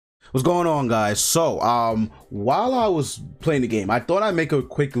What's going on, guys? So while I was playing the game, I thought I'd make a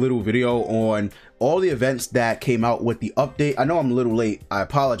quick little video on all the events that came out with the update. I know I'm a little late, I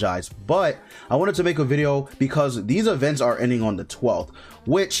apologize, but I wanted to make a video because these events are ending on the 12th,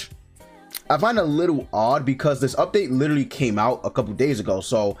 which I find a little odd because this update literally came out a couple days ago.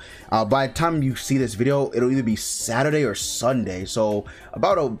 So by the time you see this video, it'll either be Saturday or Sunday. So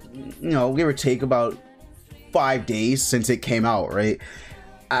about give or take about 5 days since it came out, right?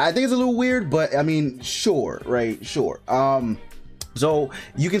 I think it's a little weird, but I mean, sure, right? Sure. So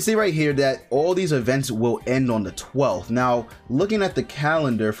you can see right here that all these events will end on the 12th. Now, looking at the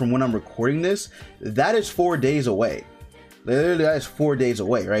calendar from when I'm recording this, that is 4 days away. Literally, that is 4 days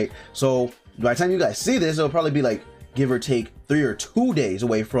away, right? So by the time you guys see this, it'll probably be like, give or take 3 or 2 days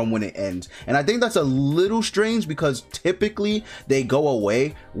away from when it ends. And I think that's a little strange because typically they go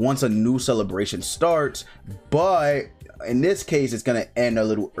away once a new celebration starts, but in this case it's going to end a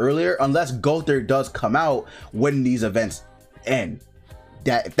little earlier unless Gowther does come out when these events end.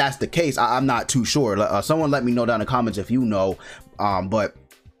 If that's the case, I'm not too sure. Someone let me know down in the comments if you know. But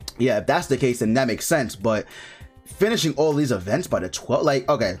yeah, if that's the case, then that makes sense. But finishing all these events by the 12th, like,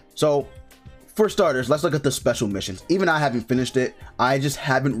 okay, so for starters, let's look at the special missions. Even I haven't finished it. I just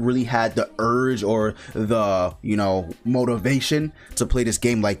haven't really had the urge or the, motivation to play this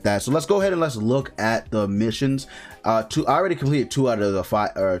game like that. So let's go ahead and let's look at the missions. I already completed 2 out of the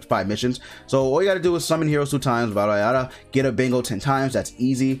 5 missions. So all you got to do is summon heroes 2 times, get a bingo 10 times. That's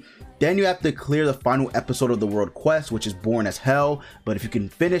easy. Then you have to clear the final episode of the world quest, which is boring as hell. But if you can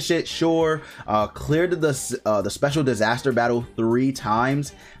finish it, sure. Clear the special disaster battle 3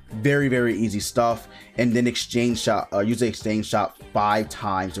 times. Very, very easy stuff. And then exchange shop, use the exchange shop 5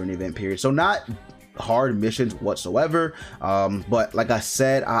 times during the event period. So not hard missions whatsoever. But like I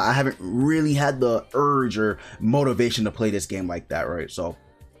said, I haven't really had the urge or motivation to play this game like that, right? So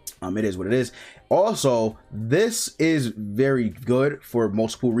it is what it is. Also, this is very good for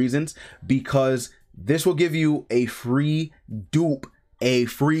multiple reasons because this will give you a free dupe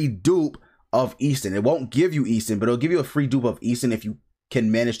of Easton. It won't give you Easton, but it'll give you a free dupe of Easton if you can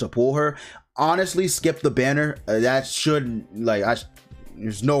manage to pull her. Honestly, skip the banner. That should,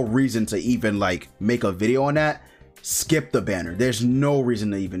 there's no reason to even make a video on that. Skip the banner. There's no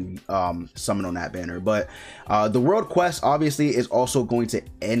reason to even summon on that banner. But the world quest obviously is also going to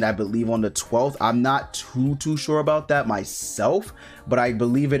end, I believe, on the 12th. I'm not too sure about that myself, but I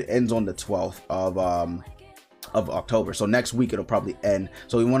believe it ends on the 12th of October. So next week it'll probably end.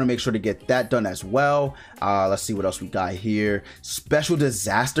 So we want to make sure to get that done as well. Let's see what else we got here. Special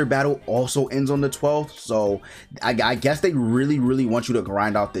disaster battle also ends on the 12th. So I guess they really want you to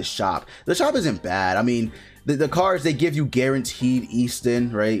grind out this shop. The shop isn't bad. I mean, the cards, they give you guaranteed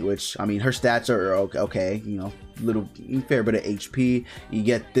Easton, right? Which, I mean, her stats are okay, little fair bit of HP. You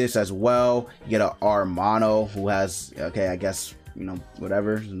get this as well. You get a Armano who has, okay, I guess,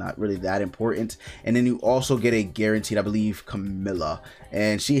 whatever, it's not really that important. And then you also get a guaranteed, I believe, Camilla,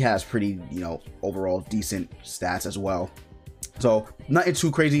 and she has pretty, overall decent stats as well. So nothing too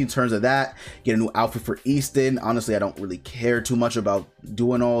crazy in terms of that. Get a new outfit for Easton. Honestly, I don't really care too much about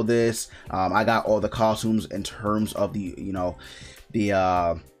doing all this. I got all the costumes in terms of the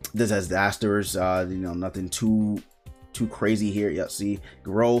disasters. Nothing too crazy here. Yeah, see,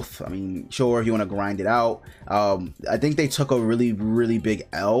 growth. I mean, sure, if you want to grind it out. I think they took a really big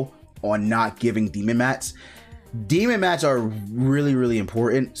L on not giving demon mats. Demon mats are really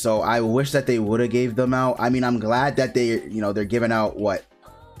important, so I wish that they would have gave them out. I mean, I'm glad that they're giving out what,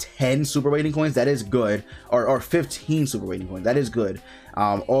 10 super rating coins. That is good. Or 15 super rating coins. That is good.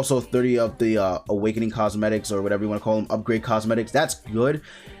 Also 30 of the awakening cosmetics, or whatever you want to call them, upgrade cosmetics. That's good,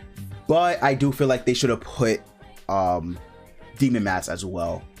 but I do feel like they should have put demon mats as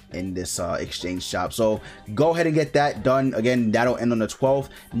well in this exchange shop. So go ahead and get that done. Again, that'll end on the 12th.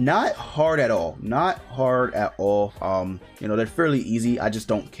 Not hard at all. They're fairly easy. I just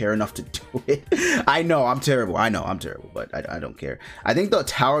don't care enough to do it. I know I'm terrible, but I don't care. I think the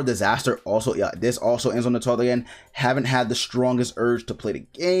Tower of Disaster also, this also ends on the 12th. Again, haven't had the strongest urge to play the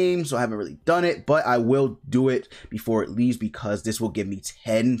game, so I haven't really done it, but I will do it before it leaves because this will give me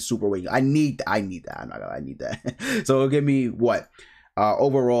 10 super weight. I need that. I'm not gonna, I need that. So it'll give me what,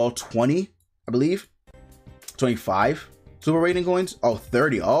 overall 20, I believe, 25 super rating coins.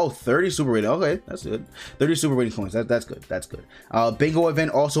 30 super rating. Okay, that's good. 30 super rating coins. That's good. Bingo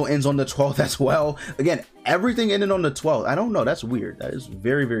event also ends on the 12th as well. Again, everything ended on the 12th. I don't know, that's weird. That is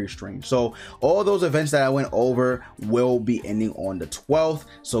very strange. So all those events that I went over will be ending on the 12th,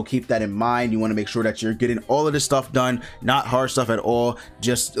 so keep that in mind. You want to make sure that you're getting all of this stuff done. Not hard stuff at all,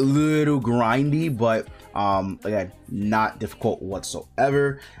 just a little grindy, but Again, not difficult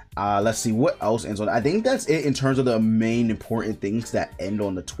whatsoever. Let's see what else ends on. I think that's it in terms of the main important things that end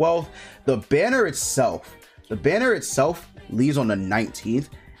on the 12th. The banner itself leaves on the 19th.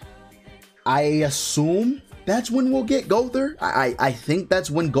 I assume that's when we'll get Gowther. I think that's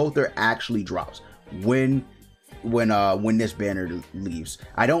when Gowther actually drops, when this banner leaves.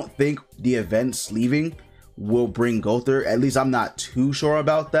 I don't think the events leaving will bring Gowther. At least I'm not too sure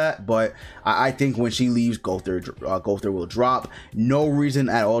about that, but I think when she leaves, Gowther will drop. No reason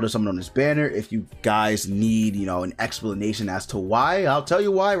at all to summon on this banner. If you guys need, you know, an explanation as to why, I'll tell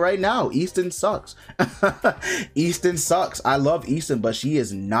you why right now. Easton sucks. Easton sucks. I love Easton, but she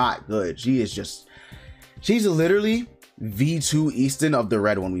is not good. She's literally V2 Easton of the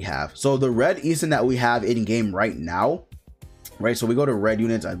red one we have. So the red Easton that we have in game right now, right? So we go to red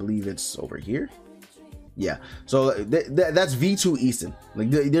units. I believe it's over here. Yeah, so that's V2 Easton.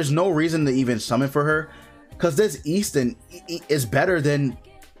 Like, there's no reason to even summon for her, because this Easton is better than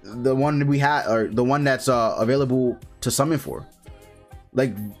the one we had, or the one that's available to summon for.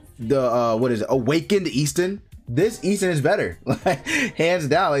 Like the what is it, Awakened Easton. This Easton is better, like hands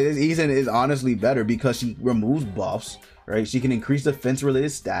down. Like, this Easton is honestly better because she removes buffs, right? She can increase defense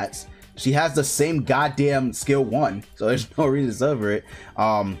related stats. She has the same goddamn skill 1, so there's no reason to sub for it.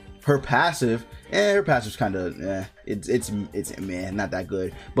 Her passive, her passive's kind of, it's man, not that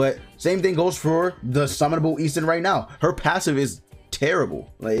good. But same thing goes for the summonable Easton right now. Her passive is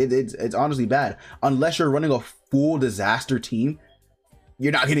terrible. Like, it's honestly bad. Unless you're running a full disaster team,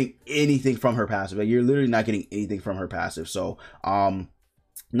 you're not getting anything from her passive. Like, you're literally not getting anything from her passive. So,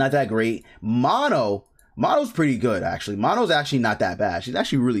 not that great. Mono's pretty good, actually. Mono's actually not that bad. She's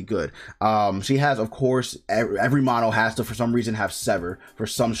actually really good. She has, of course, every Mono has to, for some reason, have Sever, for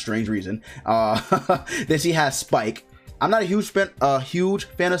some strange reason. Then she has Spike. I'm not a huge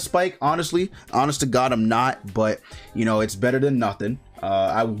fan of Spike, honestly. Honest to God, I'm not. But, you know, it's better than nothing.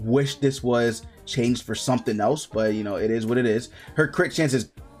 I wish this was changed for something else, but, you know, it is what it is. Her crit chance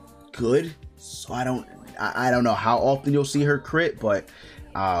is good, so I don't know how often you'll see her crit, but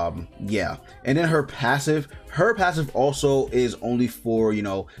yeah. And then her passive also is only for, you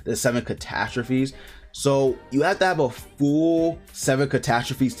know, the 7 catastrophes. So you have to have a full 7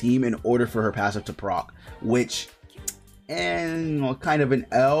 catastrophes team in order for her passive to proc, which, and, you know, kind of an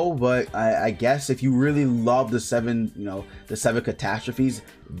L, but I guess if you really love the 7, you know, the 7 catastrophes,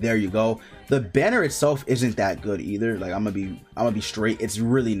 there you go. The banner itself isn't that good either. Like, I'm gonna be straight, it's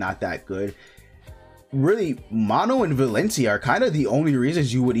really not that good. Really, Mono and Valencia are kind of the only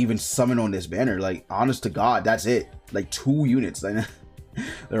reasons you would even summon on this banner. Like, honest to God, that's it. Like, 2 units. Like,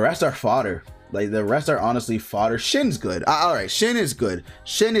 the rest are fodder. Like, the rest are honestly fodder. Shin's good. All right, Shin is good.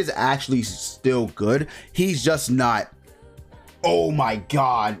 Shin is actually still good. He's just not, oh my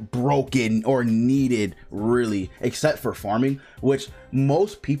God, broken or needed, really, except for farming, which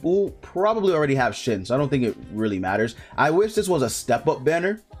most people probably already have Shin, so I don't think it really matters. I wish this was a step up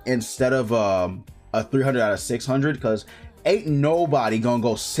banner instead of a 300 out of 600, because ain't nobody gonna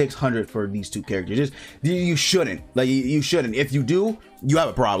go 600 for these 2 characters. Just, you shouldn't. Like, you shouldn't. If you do, you have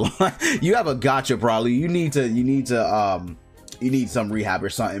a problem. You have a gotcha problem. You need some rehab or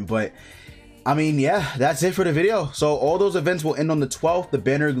something. But I mean, yeah, that's it for the video. So all those events will end on the 12th. The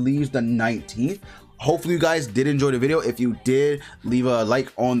banner leaves the 19th. Hopefully you guys did enjoy the video. If you did, leave a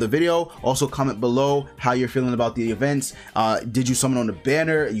like on the video. Also comment below how you're feeling about the events. Did you summon on the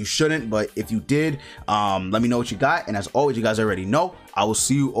banner? You shouldn't, but if you did, let me know what you got. And as always, you guys already know, I will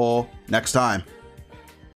see you all next time.